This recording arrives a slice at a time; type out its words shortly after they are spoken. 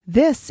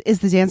This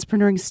is the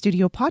Dancepreneuring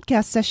Studio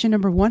podcast session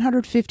number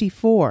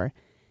 154,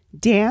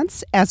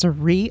 Dance as a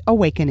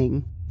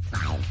Reawakening.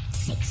 5,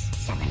 6,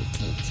 7, 8.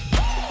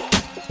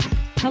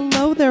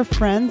 Hello there,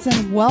 friends,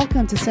 and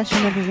welcome to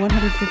session number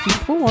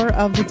 154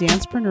 of the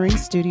Dancepreneuring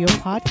Studio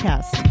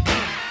podcast.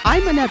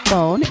 I'm Annette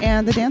Bone,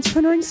 and the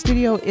Dancepreneuring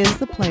Studio is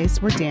the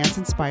place where dance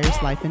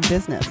inspires life and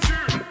business.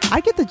 I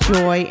get the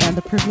joy and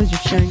the privilege of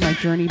sharing my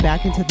journey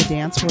back into the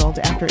dance world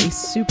after a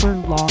super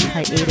long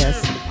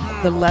hiatus,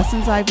 the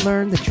lessons I've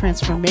learned, the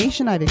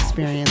transformation I've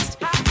experienced,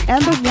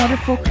 and the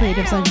wonderful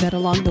creatives I've met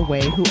along the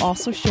way who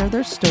also share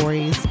their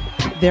stories,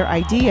 their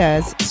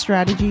ideas,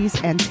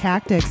 strategies, and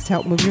tactics to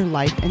help move your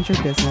life and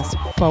your business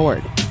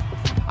forward.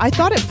 I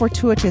thought it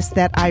fortuitous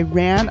that I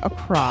ran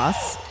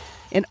across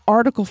an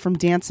article from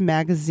Dance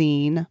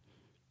Magazine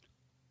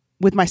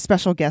with my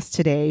special guest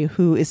today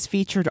who is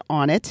featured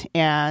on it.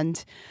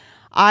 And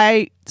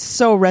I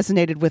so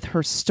resonated with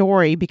her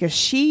story because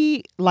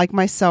she, like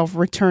myself,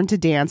 returned to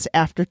dance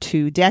after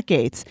 2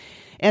 decades.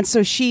 And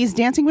so she's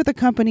dancing with a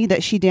company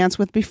that she danced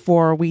with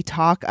before. We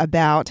talk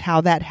about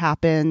how that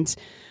happened,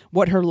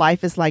 what her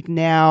life is like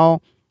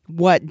now,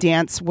 what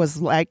dance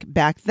was like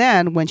back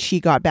then when she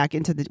got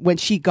into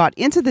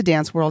the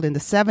dance world in the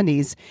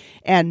 70s,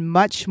 and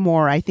much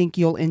more. I think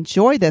you'll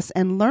enjoy this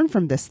and learn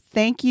from this.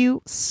 Thank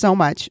you so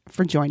much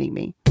for joining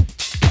me.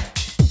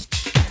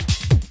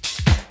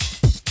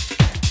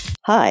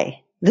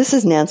 Hi, this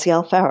is Nancy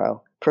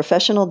Alfaro,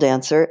 professional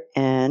dancer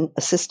and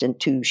assistant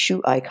to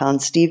shoe icon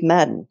Steve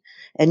Madden,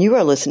 and you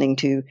are listening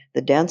to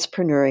the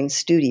Dancepreneuring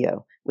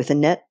Studio with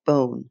Annette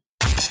Bone.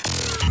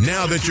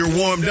 Now that you're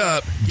warmed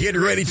up, get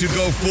ready to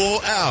go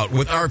full out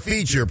with our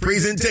feature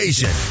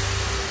presentation.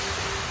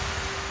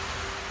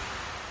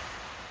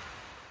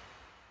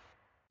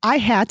 I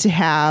had to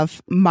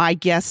have my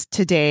guest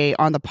today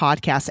on the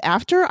podcast.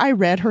 After I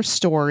read her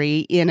story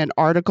in an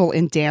article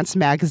in Dance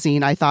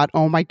Magazine, I thought,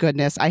 oh my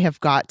goodness, I have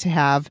got to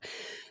have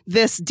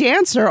this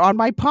dancer on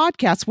my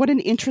podcast. What an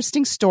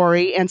interesting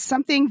story, and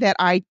something that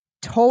I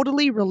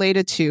totally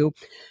related to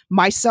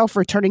myself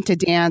returning to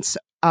dance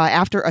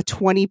after a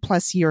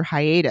 20-plus year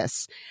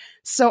hiatus.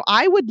 So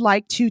I would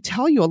like to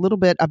tell you a little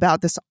bit about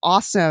this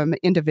awesome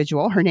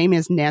individual. Her name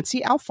is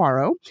Nancy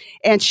Alfaro,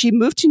 and she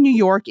moved to New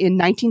York in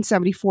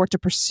 1974 to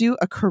pursue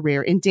a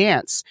career in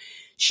dance.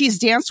 She's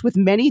danced with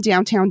many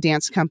downtown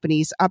dance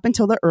companies up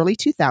until the early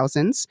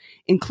 2000s,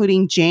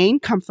 including Jane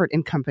Comfort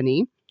and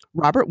Company,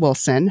 Robert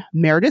Wilson,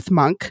 Meredith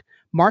Monk,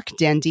 Mark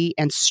Dendy,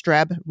 and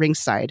Streb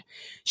Ringside.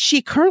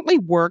 She currently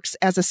works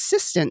as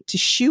assistant to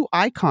shoe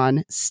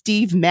icon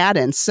Steve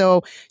Madden.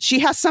 So she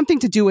has something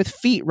to do with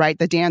feet, right?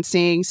 The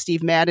dancing,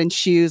 Steve Madden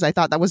shoes. I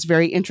thought that was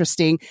very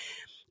interesting.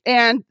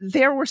 And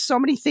there were so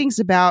many things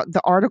about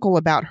the article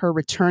about her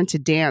return to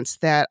dance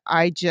that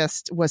I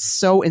just was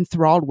so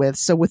enthralled with.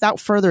 So without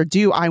further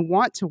ado, I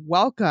want to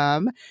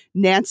welcome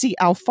Nancy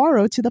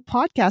Alfaro to the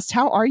podcast.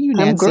 How are you,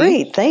 Nancy? I'm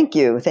great. Thank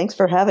you. Thanks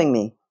for having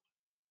me.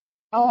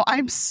 Oh,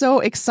 I'm so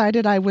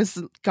excited. I was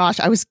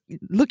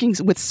looking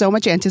with so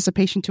much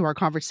anticipation to our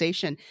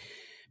conversation,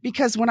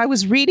 because when I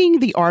was reading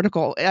the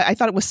article, I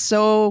thought it was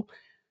so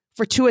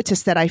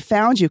fortuitous that I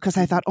found you, because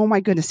I thought, oh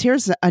my goodness,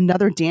 here's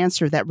another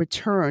dancer that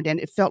returned. And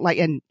it felt like,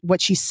 and what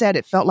she said,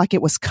 it felt like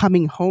it was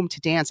coming home to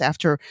dance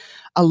after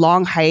a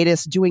long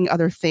hiatus, doing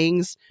other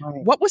things.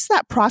 Right. What was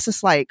that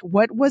process like?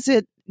 What was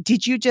it?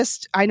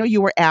 I know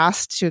you were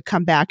asked to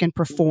come back and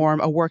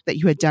perform a work that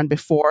you had done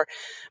before,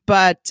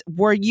 but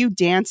were you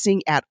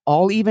dancing at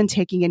all, even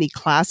taking any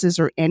classes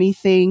or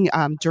anything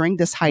during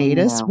this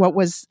hiatus? Yeah. What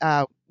was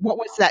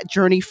that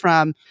journey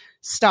from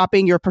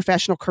stopping your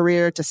professional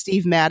career to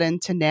Steve Madden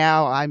to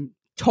now? I'm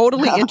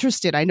totally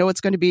interested. I know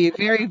it's going to be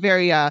very,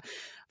 very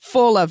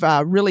full of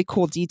really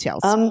cool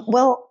details.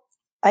 Well,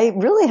 I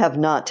really have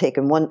not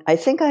taken one. I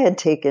think I had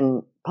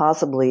taken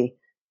possibly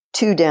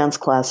 2 dance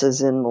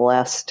classes in the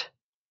last,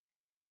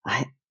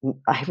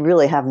 I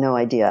really have no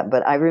idea,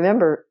 but I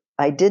remember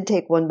I did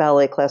take one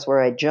ballet class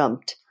where I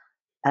jumped,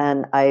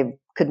 and I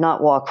could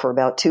not walk for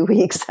about 2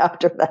 weeks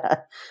after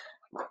that.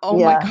 Oh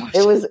my gosh.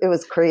 It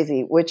was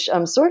crazy, which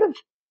sort of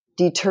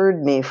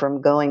deterred me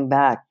from going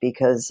back,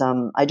 because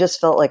I just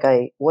felt like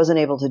I wasn't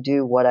able to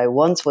do what I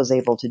once was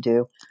able to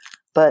do.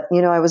 But,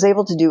 I was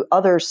able to do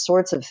other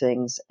sorts of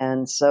things.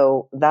 And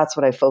so that's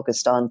what I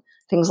focused on.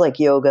 Things like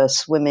yoga,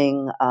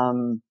 swimming,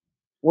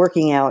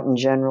 working out in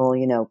general,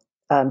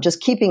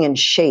 just keeping in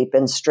shape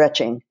and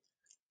stretching.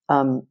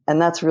 And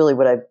that's really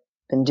what I've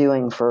been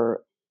doing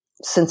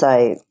since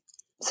I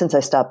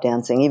stopped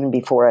dancing, even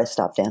before I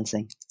stopped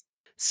dancing.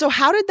 So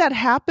how did that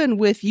happen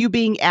with you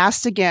being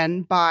asked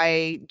again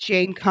by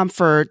Jane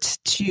Comfort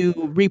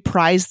to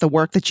reprise the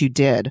work that you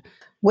did?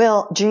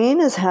 Well,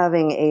 Jane is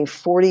having a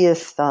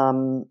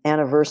 40th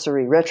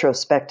anniversary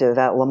retrospective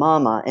at La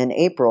Mama in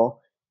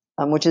April,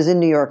 which is in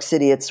New York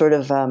City. It's sort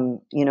of,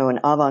 an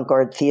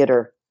avant-garde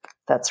theater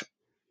that's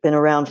been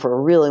around for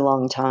a really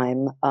long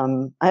time.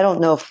 I don't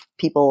know if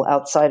people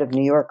outside of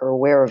New York are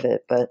aware of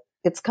it, but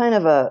it's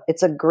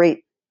it's a great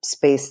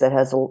space that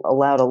has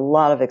allowed a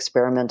lot of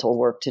experimental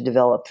work to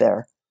develop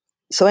there.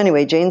 So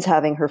anyway, Jane's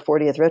having her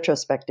 40th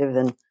retrospective,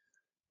 and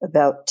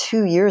about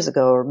 2 years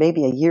ago, or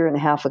maybe a year and a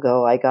half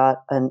ago, I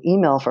got an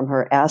email from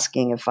her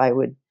asking if I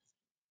would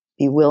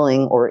be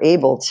willing or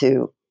able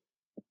to,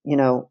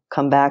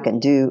 come back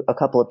and do a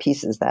couple of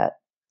pieces that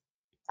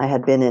I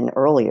had been in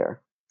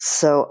earlier.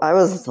 So I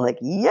was like,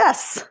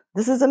 yes,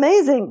 this is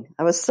amazing.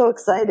 I was so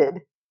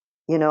excited.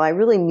 I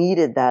really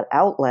needed that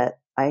outlet.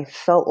 I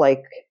felt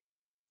like,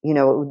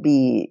 it would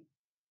be,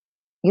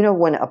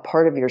 when a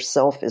part of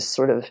yourself is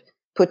sort of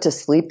put to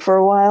sleep for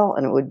a while,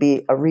 and it would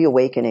be a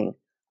reawakening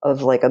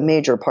of like a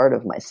major part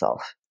of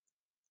myself.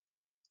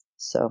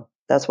 So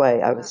that's why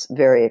I was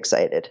very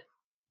excited.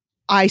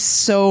 I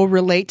so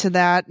relate to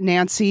that,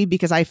 Nancy,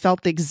 because I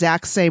felt the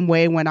exact same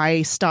way when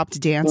I stopped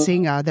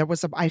dancing.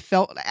 I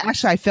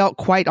felt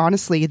quite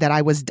honestly that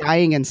I was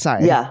dying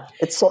inside. Yeah,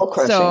 it's soul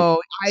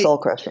crushing. Soul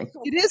crushing.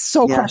 It is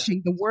soul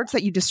crushing. The words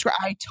that you describe,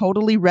 I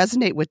totally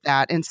resonate with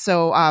that. And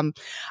so,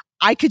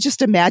 I could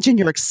just imagine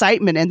your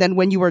excitement. And then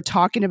when you were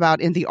talking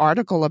about in the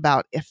article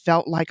about it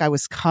felt like I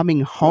was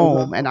coming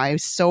home, and I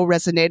so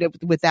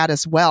resonated with that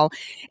as well.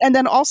 And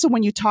then also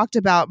when you talked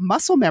about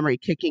muscle memory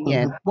kicking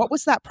in, what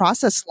was that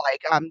process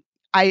like?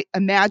 I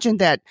imagine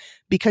that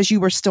because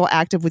you were still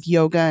active with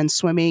yoga and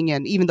swimming,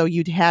 and even though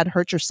you'd had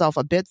hurt yourself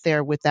a bit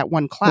there with that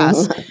one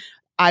class,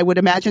 I would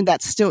imagine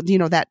that still,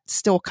 that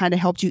still kind of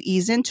helped you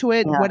ease into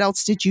it. Yeah. What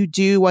else did you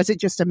do? Was it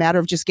just a matter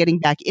of just getting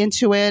back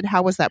into it?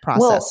 How was that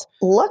process?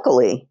 Well,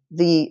 luckily,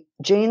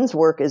 Jane's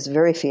work is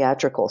very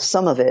theatrical.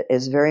 Some of it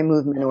is very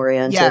movement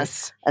oriented.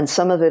 Yes. And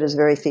some of it is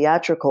very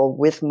theatrical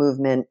with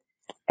movement.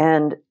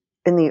 And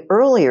in the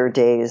earlier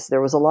days,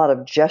 there was a lot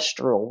of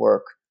gestural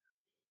work,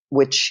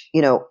 which,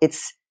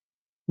 it's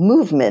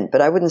movement,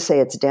 but I wouldn't say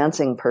it's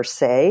dancing per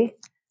se.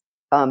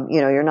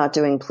 You're not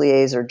doing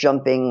pliés or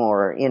jumping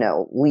or,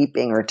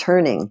 leaping or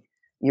turning.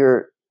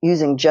 You're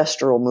using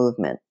gestural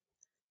movement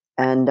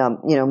and,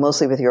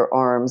 mostly with your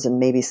arms and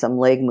maybe some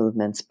leg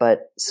movements.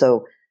 But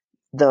so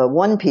the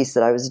one piece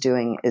that I was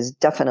doing is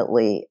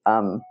definitely,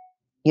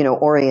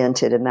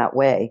 oriented in that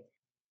way.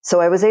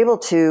 So I was able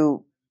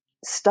to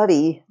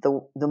study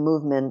the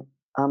movement,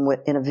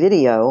 in a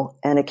video,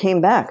 and it came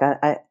back.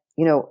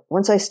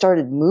 Once I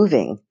started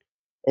moving,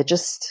 it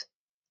just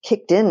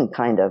kicked in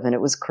kind of, and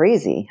it was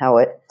crazy how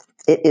it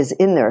is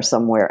in there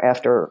somewhere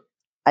after,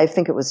 I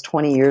think it was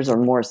 20 years or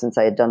more since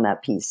I had done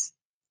that piece,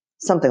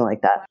 something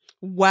like that.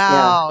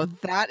 Wow,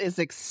 that is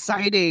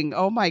exciting.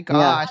 Oh my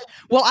gosh. Yeah.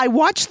 Well, I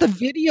watched the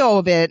video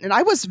of it and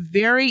I was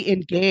very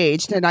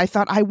engaged, and I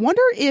thought, I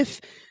wonder if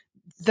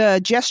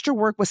the gesture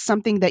work was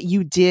something that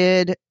you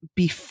did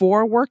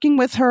before working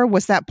with her.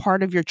 Was that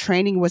part of your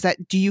training?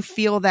 Do you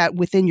feel that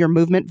within your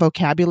movement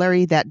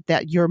vocabulary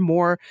that you're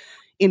more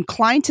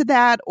inclined to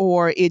that,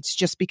 or it's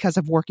just because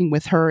of working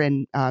with her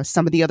and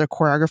some of the other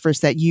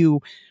choreographers that you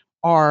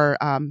are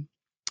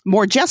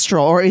more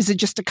gestural, or is it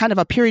just a kind of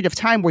a period of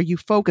time where you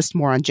focused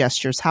more on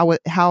gestures? How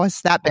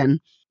has that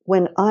been?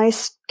 When I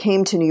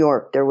came to New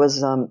York, there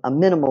was a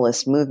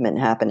minimalist movement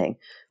happening,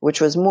 which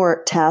was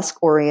more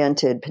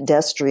task-oriented,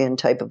 pedestrian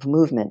type of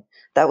movement.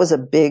 That was a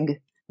big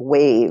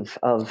wave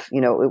of,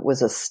 it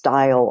was a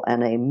style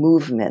and a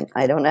movement.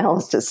 I don't know how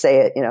else to say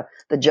it.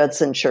 The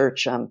Judson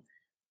Church,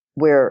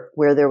 where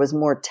there was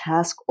more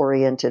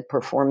task-oriented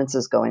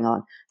performances going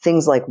on.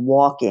 Things like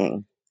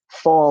walking,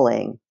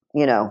 falling,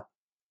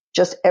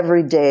 just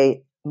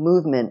everyday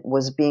movement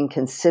was being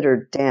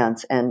considered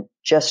dance, and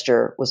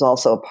gesture was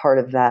also a part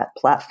of that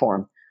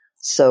platform.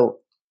 So,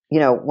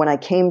 when I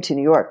came to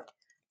New York,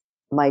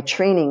 my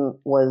training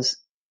was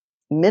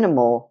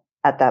minimal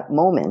at that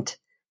moment,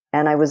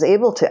 and I was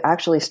able to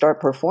actually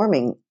start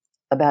performing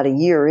about a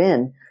year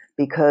in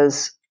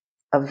because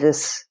of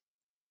this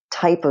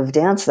type of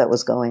dance that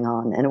was going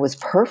on. And it was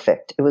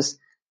perfect. It was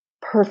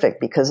perfect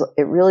because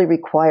it really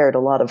required a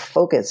lot of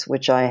focus,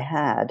 which I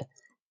had,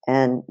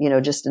 and,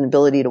 just an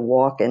ability to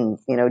walk and,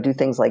 do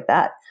things like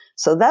that.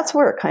 So that's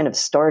where it kind of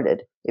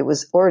started. It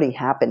was already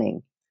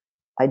happening.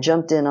 I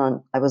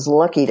was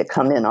lucky to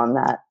come in on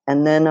that.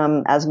 And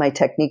then, as my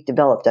technique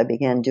developed, I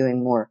began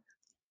doing more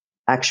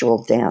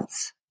actual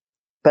dance.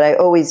 But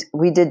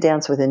we did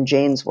dance within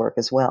Jane's work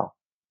as well,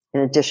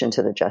 in addition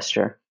to the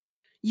gesture.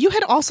 You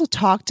had also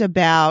talked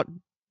about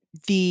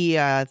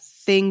the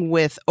thing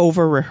with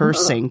over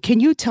rehearsing.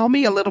 Can you tell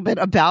me a little bit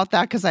about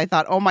that? Because I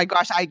thought, oh my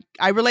gosh,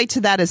 I relate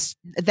to that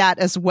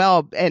as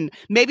well, and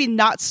maybe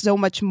not so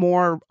much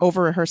more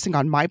over rehearsing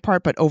on my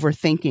part, but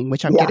overthinking,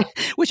 which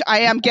I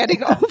am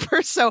getting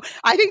over. So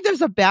I think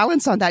there's a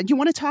balance on that. Do you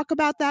want to talk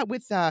about that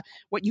with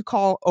what you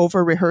call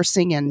over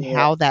rehearsing and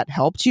how that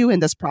helped you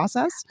in this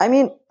process? I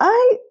mean,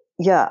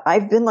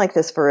 I've been like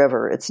this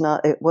forever.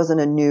 It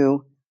wasn't a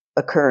new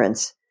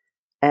occurrence.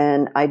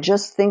 And I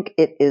just think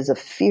it is a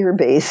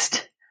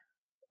fear-based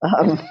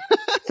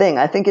thing.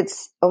 I think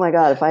it's, oh my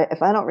God,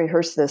 if I don't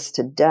rehearse this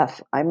to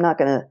death, I'm going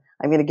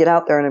to get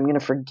out there and I'm going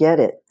to forget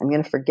it. I'm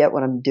going to forget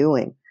what I'm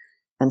doing.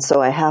 And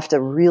so I have to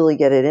really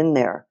get it in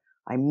there.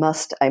 I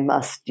must,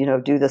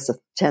 do this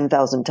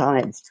 10,000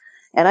 times.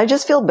 And I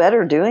just feel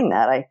better doing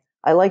that.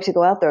 I like to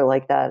go out there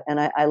like that. And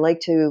I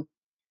like to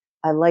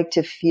I like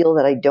to feel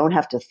that I don't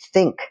have to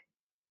think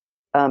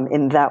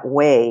in that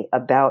way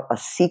about a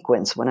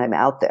sequence when I'm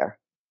out there,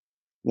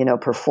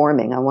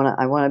 performing. I want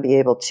to be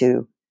able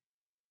to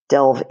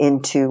delve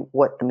into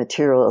what the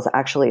material is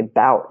actually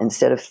about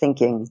instead of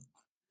thinking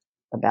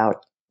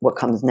about what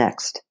comes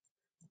next.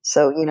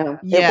 So,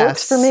 It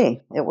works for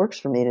me. It works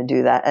for me to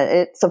do that.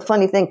 It's a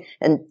funny thing.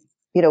 And,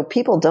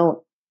 people don't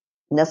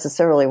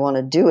necessarily want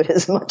to do it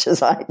as much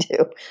as I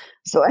do.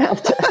 So I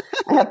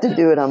have to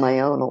do it on my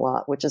own a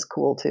lot, which is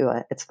cool too.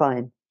 It's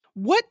fine.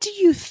 What do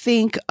you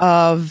think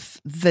of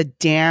the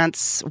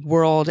dance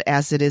world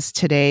as it is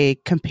today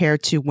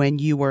compared to when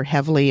you were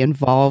heavily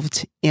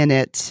involved in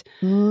it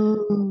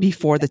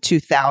before the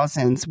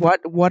 2000s?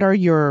 What are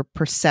your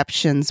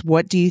perceptions?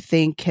 What do you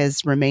think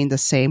has remained the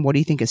same? What do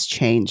you think has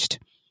changed?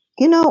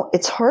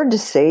 It's hard to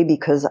say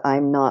because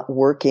I'm not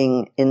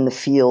working in the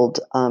field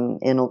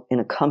in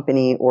a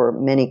company or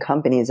many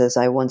companies as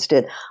I once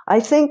did. I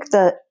think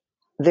that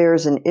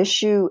there's an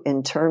issue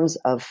in terms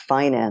of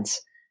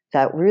finance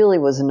that really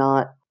was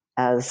not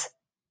as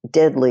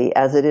deadly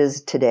as it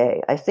is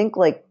today. I think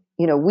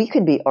we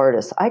could be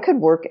artists. I could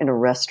work in a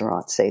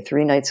restaurant, say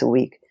 3 nights a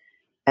week,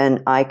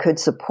 and I could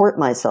support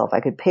myself.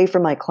 I could pay for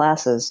my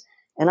classes,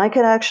 and I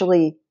could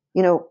actually,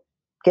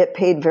 get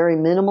paid very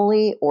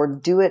minimally or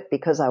do it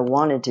because I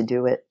wanted to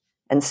do it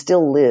and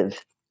still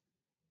live.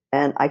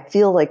 And I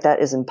feel like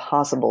that is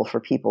impossible for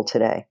people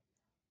today.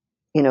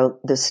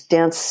 The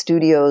dance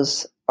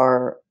studios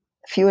are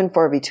few and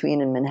far between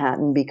in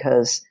Manhattan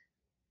because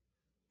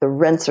the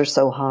rents are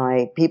so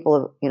high.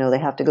 People, they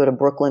have to go to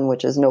Brooklyn,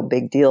 which is no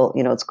big deal.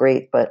 It's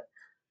great, but,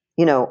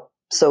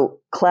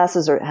 so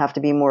classes have to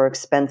be more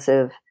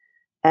expensive.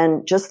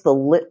 And just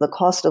the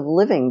cost of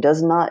living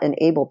does not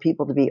enable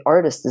people to be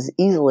artists as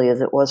easily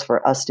as it was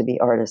for us to be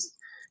artists.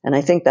 And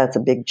I think that's a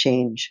big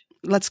change.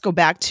 Let's go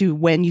back to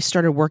when you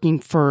started working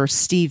for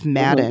Steve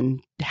Madden.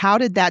 Mm-hmm. How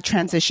did that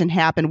transition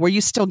happen? Were you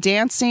still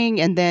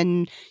dancing and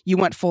then you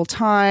went full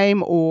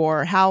time,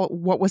 or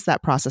what was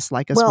that process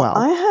like as well? Well,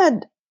 I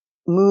had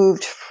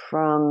moved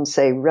from,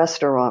 say,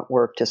 restaurant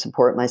work to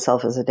support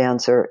myself as a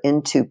dancer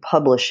into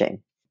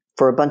publishing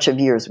for a bunch of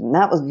years. And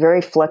that was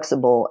very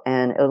flexible,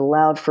 and it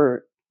allowed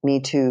for me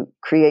to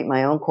create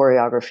my own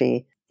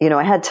choreography.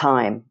 I had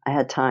time.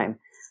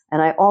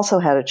 And I also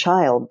had a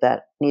child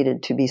that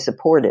needed to be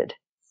supported.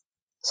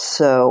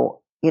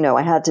 So,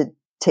 I had to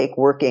take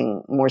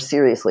working more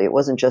seriously. It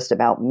wasn't just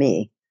about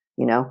me,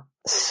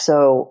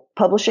 So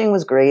publishing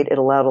was great. It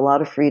allowed a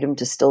lot of freedom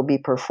to still be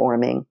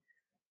performing.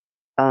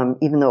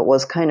 Even though it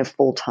was kind of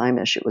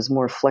full-time-ish, it was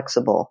more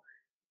flexible.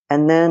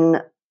 And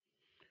then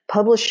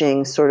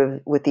publishing, sort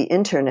of with the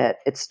internet,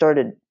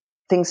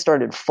 things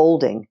started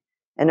folding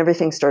and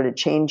everything started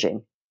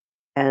changing.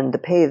 And the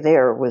pay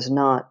there was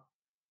not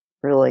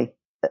really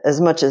as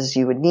much as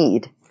you would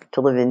need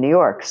to live in New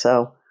York.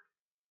 So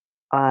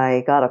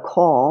I got a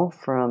call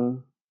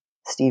from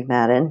Steve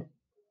Madden,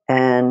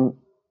 and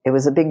it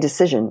was a big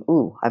decision.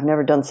 Ooh, I've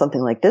never done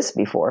something like this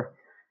before.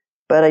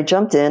 But I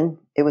jumped in.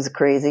 It was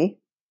crazy.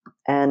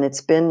 And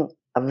it's been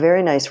a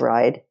very nice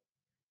ride.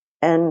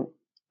 And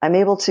I'm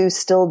able to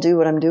still do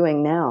what I'm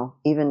doing now.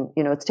 Even,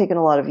 it's taken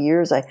a lot of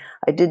years. I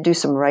did do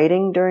some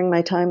writing during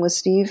my time with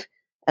Steve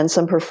and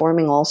some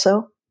performing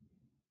also.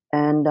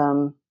 And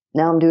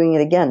now I'm doing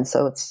it again.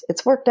 So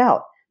it's worked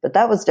out. But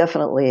that was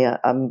definitely a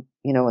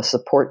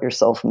support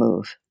yourself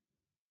move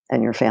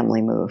and your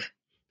family move.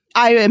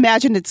 I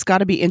imagine it's got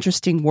to be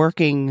interesting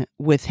working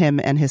with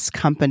him and his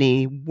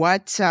company.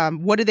 What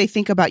do they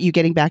think about you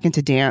getting back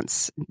into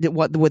dance?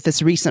 With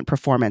this recent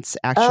performance,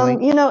 actually,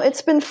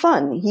 it's been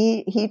fun.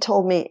 He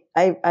told me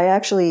I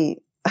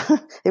actually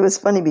it was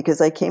funny because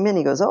I came in.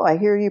 He goes, "Oh, I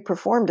hear you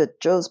performed at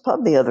Joe's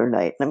Pub the other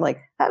night," and I'm like,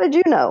 "How did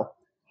you know?"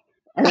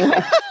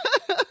 And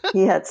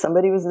he had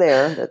somebody was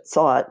there that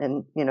saw it,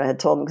 and had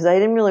told him, because I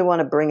didn't really want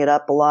to bring it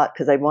up a lot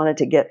because I wanted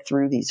to get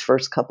through these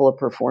first couple of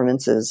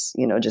performances,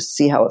 just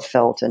see how it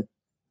felt, and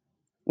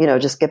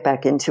just get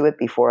back into it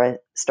before I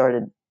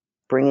started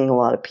bringing a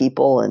lot of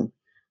people. And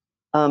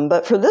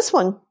but for this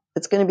one,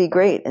 it's going to be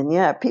great. And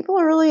yeah, people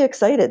are really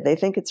excited. They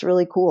think it's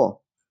really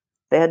cool.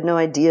 They had no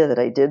idea that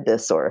I did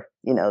this or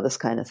this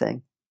kind of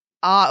thing.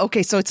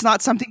 Okay. So it's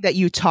not something that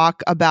you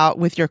talk about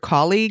with your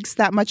colleagues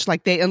that much,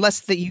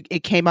 unless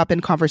it came up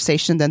in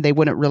conversation, then they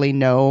wouldn't really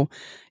know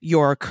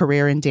your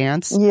career in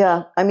dance.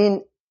 Yeah. I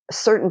mean,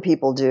 certain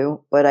people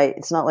do, but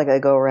it's not like I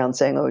go around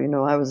saying,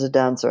 "Oh, I was a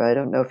dancer. I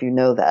don't know if you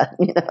know that,"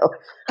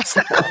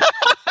 So,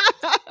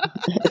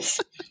 it's,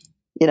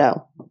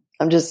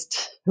 I'm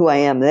just who I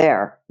am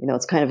there.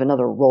 It's kind of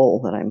another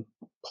role that I'm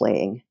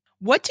playing.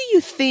 What do you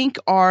think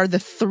are the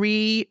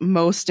 3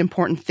 most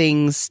important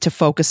things to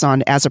focus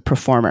on as a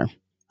performer?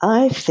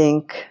 I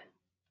think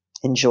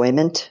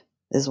enjoyment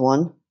is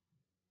one.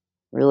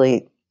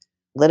 Really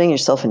letting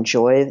yourself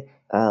enjoy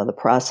the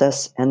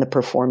process and the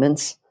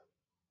performance.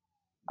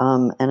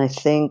 And I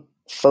think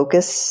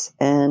focus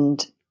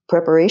and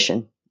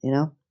preparation,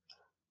 I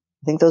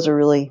think those are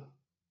really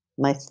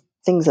my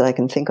things that I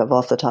can think of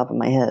off the top of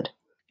my head.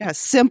 Yeah,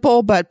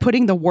 simple, but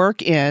putting the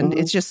work in, Mm-hmm.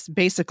 It's just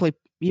basically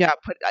Yeah.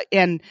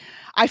 And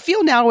I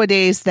feel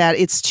nowadays that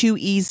it's too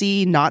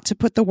easy not to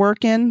put the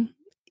work in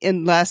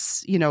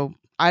unless,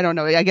 I don't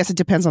know. I guess it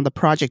depends on the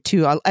project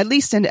too. At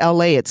least in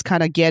LA, it's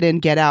kind of get in,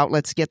 get out.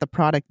 Let's get the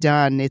product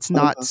done. It's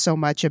not so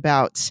much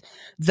about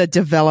the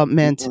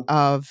development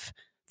of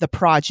the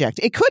project.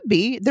 It could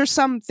be. There's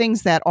some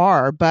things that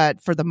are,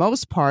 but for the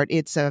most part,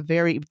 it's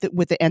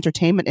with the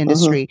entertainment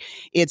industry,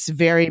 it's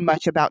very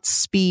much about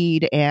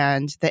speed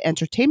and the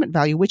entertainment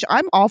value, which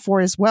I'm all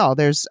for as well.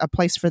 There's a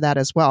place for that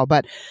as well.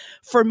 But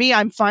for me,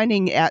 I'm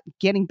finding at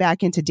getting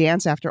back into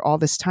dance after all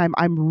this time,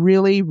 I'm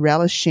really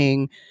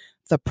relishing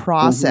the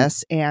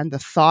process and the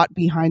thought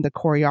behind the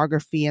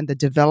choreography and the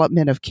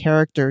development of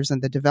characters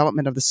and the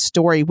development of the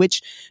story,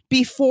 which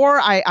before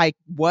I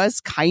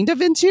was kind of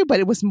into, but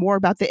it was more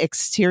about the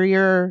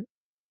exterior,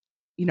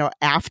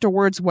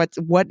 afterwards, what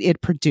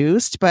it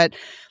produced. But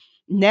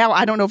now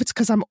I don't know if it's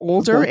because I'm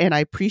older and I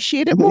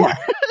appreciate it more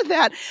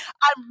that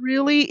I'm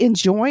really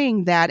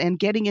enjoying that and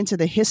getting into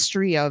the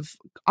history of,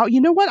 oh,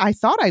 you know what? I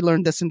thought I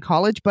learned this in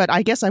college, but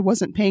I guess I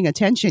wasn't paying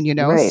attention,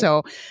 Right.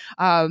 So,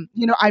 I'm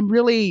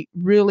really,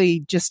 really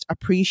just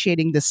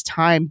appreciating this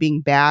time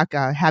being back,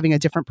 having a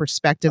different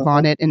perspective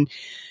on it and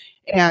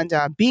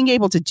being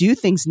able to do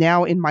things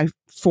now in my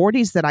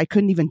 40s that I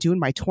couldn't even do in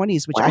my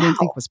 20s, which I didn't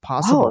think was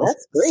possible. Wow,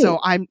 that's great. So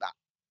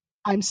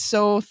I'm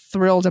so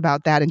thrilled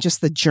about that and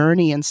just the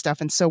journey and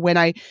stuff. And so when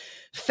I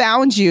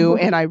found you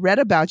and I read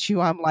about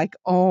you, I'm like,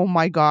 oh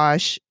my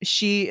gosh,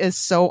 she is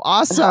so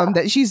awesome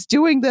that she's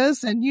doing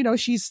this. And,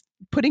 she's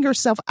putting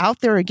herself out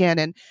there again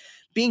and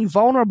being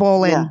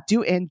vulnerable and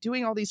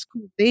doing all these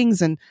cool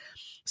things. And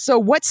so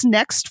what's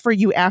next for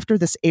you after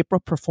this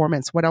April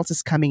performance? What else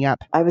is coming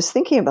up? I was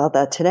thinking about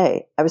that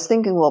today. I was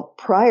thinking, well,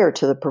 prior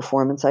to the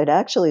performance, I'd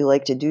actually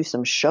like to do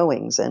some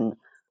showings and,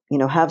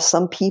 have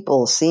some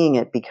people seeing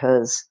it,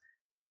 because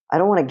I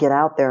don't want to get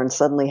out there and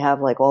suddenly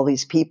have like all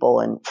these people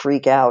and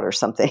freak out or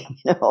something,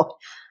 Not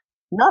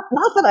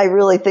that I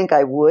really think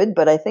I would,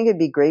 but I think it'd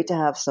be great to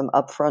have some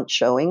upfront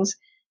showings.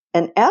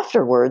 And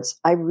afterwards,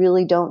 I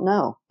really don't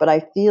know. But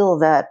I feel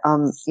that,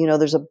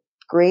 there's a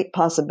great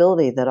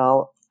possibility that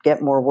I'll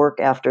get more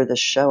work after this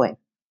showing,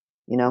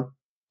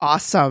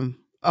 Awesome.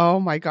 Oh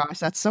my gosh,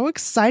 that's so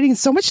exciting.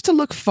 So much to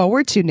look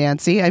forward to,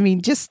 Nancy. I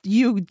mean, just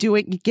you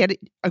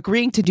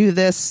agreeing to do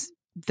this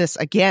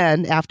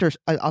again after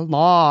a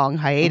long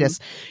hiatus.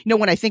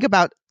 When I think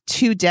about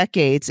 2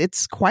 decades,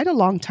 it's quite a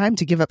long time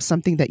to give up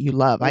something that you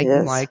love.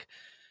 I'm like,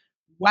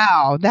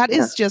 wow, that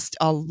is just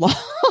a long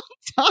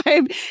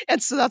time.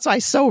 And so that's why I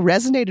so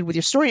resonated with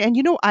your story. And,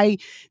 I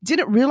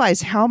didn't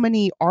realize how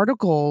many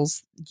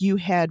articles you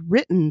had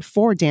written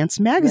for Dance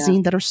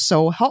Magazine that are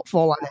so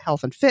helpful on the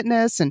health and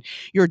fitness and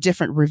your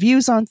different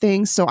reviews on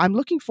things. So I'm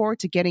looking forward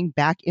to getting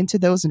back into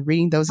those and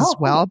reading those as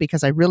well,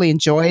 because I really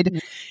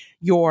enjoyed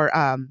your,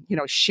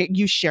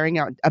 you sharing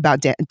out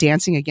about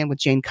dancing again with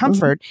Jane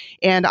Comfort.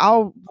 And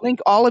I'll link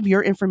all of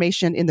your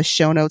information in the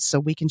show notes so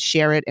we can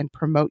share it and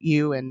promote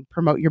you and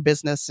promote your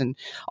business and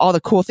all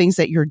the cool things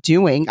that you're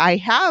doing. I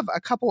have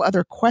a couple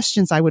other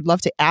questions I would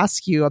love to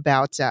ask you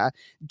about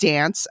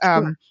dance.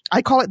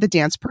 I call it the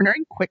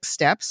Dancepreneuring Quick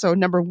Step. So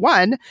number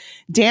 1,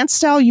 dance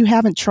style you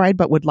haven't tried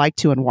but would like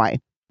to, and why?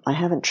 I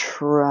haven't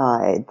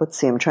tried. Let's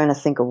see. I'm trying to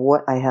think of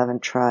what I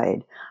haven't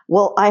tried.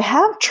 Well, I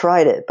have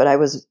tried it, but I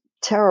was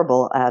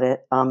terrible at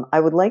it. I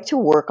would like to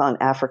work on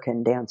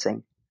African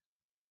dancing.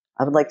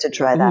 I would like to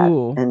try that.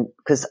 Ooh. And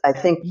because I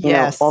think,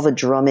 Yes. all the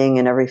drumming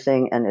and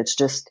everything, and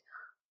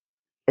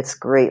it's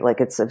great.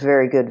 Like, it's a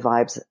very good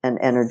vibes and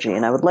energy.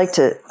 And I would like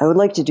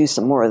to do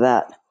some more of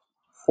that,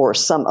 or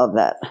some of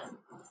that.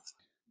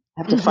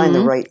 I have to find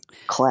the right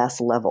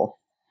class level,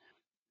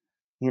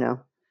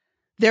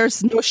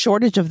 There's no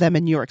shortage of them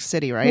in New York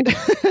City, right?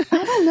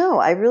 I don't know.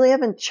 I really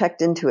haven't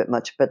checked into it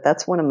much, but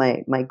that's one of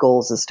my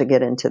goals, is to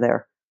get into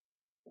there.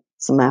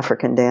 Some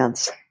African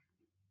dance.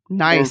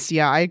 Nice.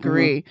 Yeah, I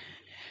agree.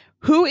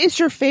 Who is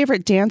your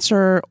favorite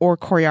dancer or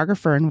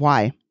choreographer, and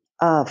why?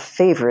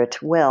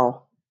 Favorite?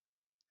 Well,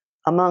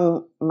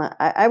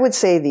 I would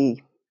say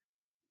the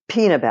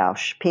Pina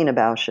Bausch. Pina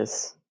Bausch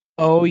is.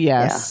 Oh,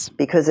 yes. Yeah,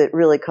 because it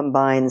really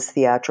combines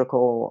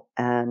theatrical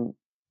and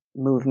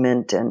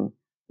movement and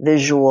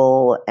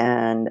visual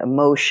and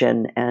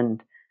emotion,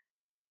 and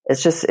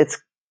it's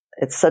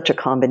such a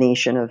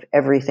combination of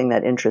everything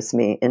that interests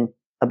me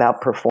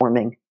about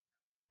performing.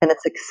 And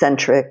it's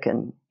eccentric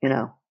and,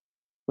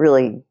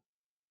 really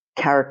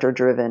character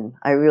driven.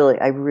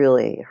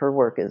 Her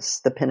work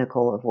is the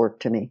pinnacle of work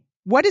to me.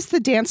 What is the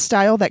dance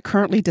style that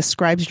currently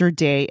describes your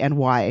day, and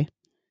why?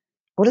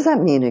 What does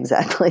that mean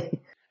exactly?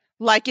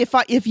 Like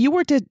if you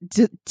were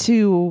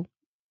to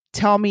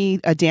tell me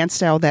a dance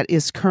style that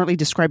is currently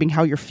describing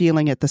how you're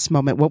feeling at this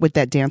moment, what would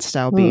that dance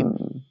style be?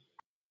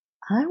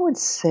 I would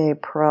say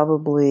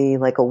probably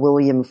like a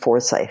William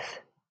Forsythe.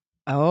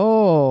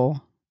 Oh,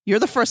 you're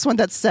the first one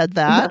that said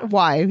that.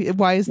 Why?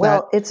 Why is that?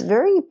 Well, it's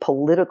very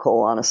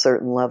political on a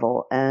certain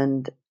level,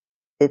 and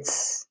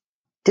it's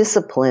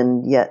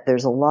disciplined, yet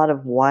there's a lot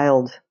of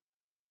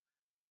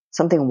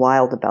something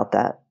wild about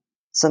that,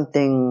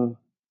 something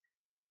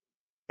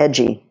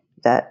edgy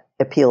that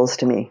appeals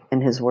to me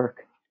in his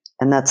work.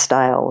 And that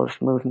style of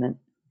movement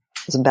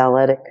is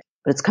balletic,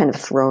 but it's kind of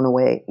thrown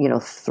away,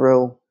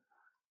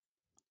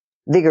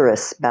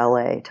 vigorous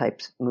ballet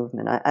type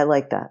movement. I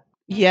like that.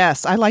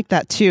 Yes, I like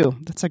that too.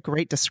 That's a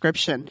great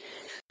description.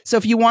 So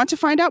if you want to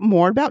find out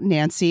more about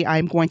Nancy,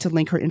 I'm going to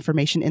link her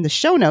information in the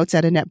show notes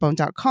at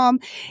AnnetteBone.com.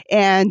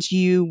 And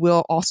you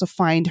will also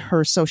find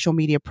her social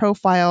media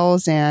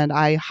profiles. And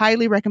I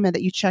highly recommend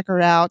that you check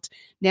her out.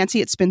 Nancy,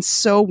 it's been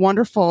so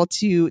wonderful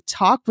to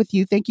talk with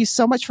you. Thank you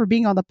so much for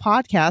being on the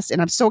podcast.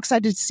 And I'm so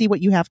excited to see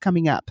what you have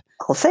coming up.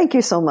 Well, thank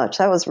you so much.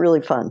 That was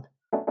really fun.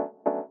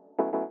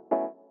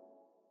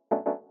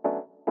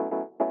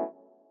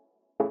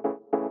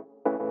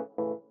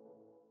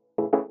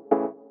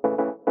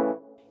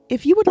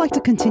 If you would like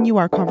to continue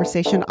our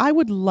conversation, I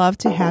would love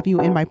to have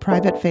you in my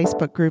private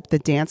Facebook group, the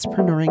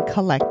Dancepreneuring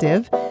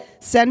Collective.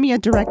 Send me a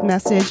direct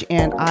message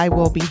and I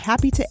will be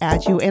happy to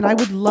add you, and I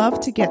would love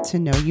to get to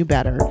know you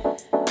better.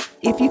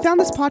 If you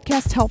found this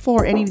podcast helpful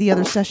or any of the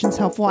other sessions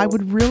helpful, I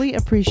would really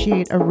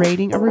appreciate a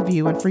rating, a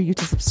review, and for you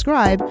to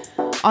subscribe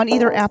on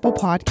either Apple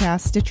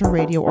Podcasts, Stitcher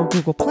Radio, or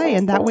Google Play,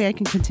 and that way I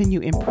can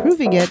continue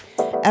improving it,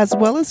 as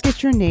well as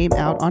get your name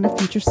out on a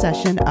future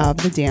session of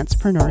the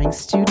Dancepreneuring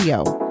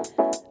Studio.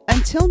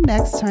 Until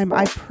next time,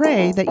 I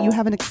pray that you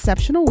have an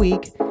exceptional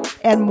week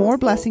and more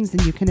blessings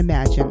than you can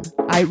imagine.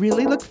 I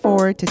really look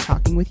forward to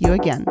talking with you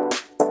again.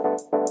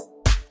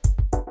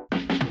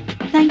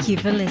 Thank you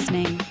for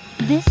listening.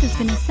 This has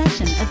been a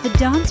session of the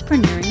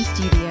Dancepreneuring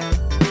Studio.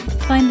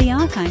 Find the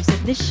archives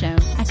of this show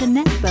at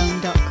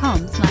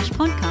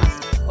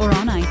AnnetteBone.com/podcast or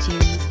on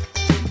iTunes.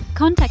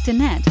 Contact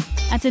Annette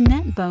at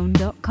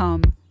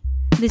AnnetteBone.com.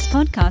 This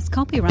podcast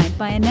copyright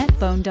by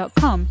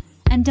AnnetteBone.com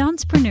and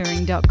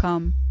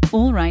Dancepreneuring.com.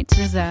 All rights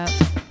reserved.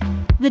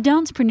 The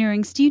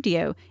Dancepreneuring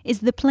Studio is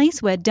the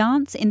place where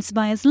dance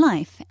inspires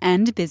life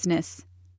and business.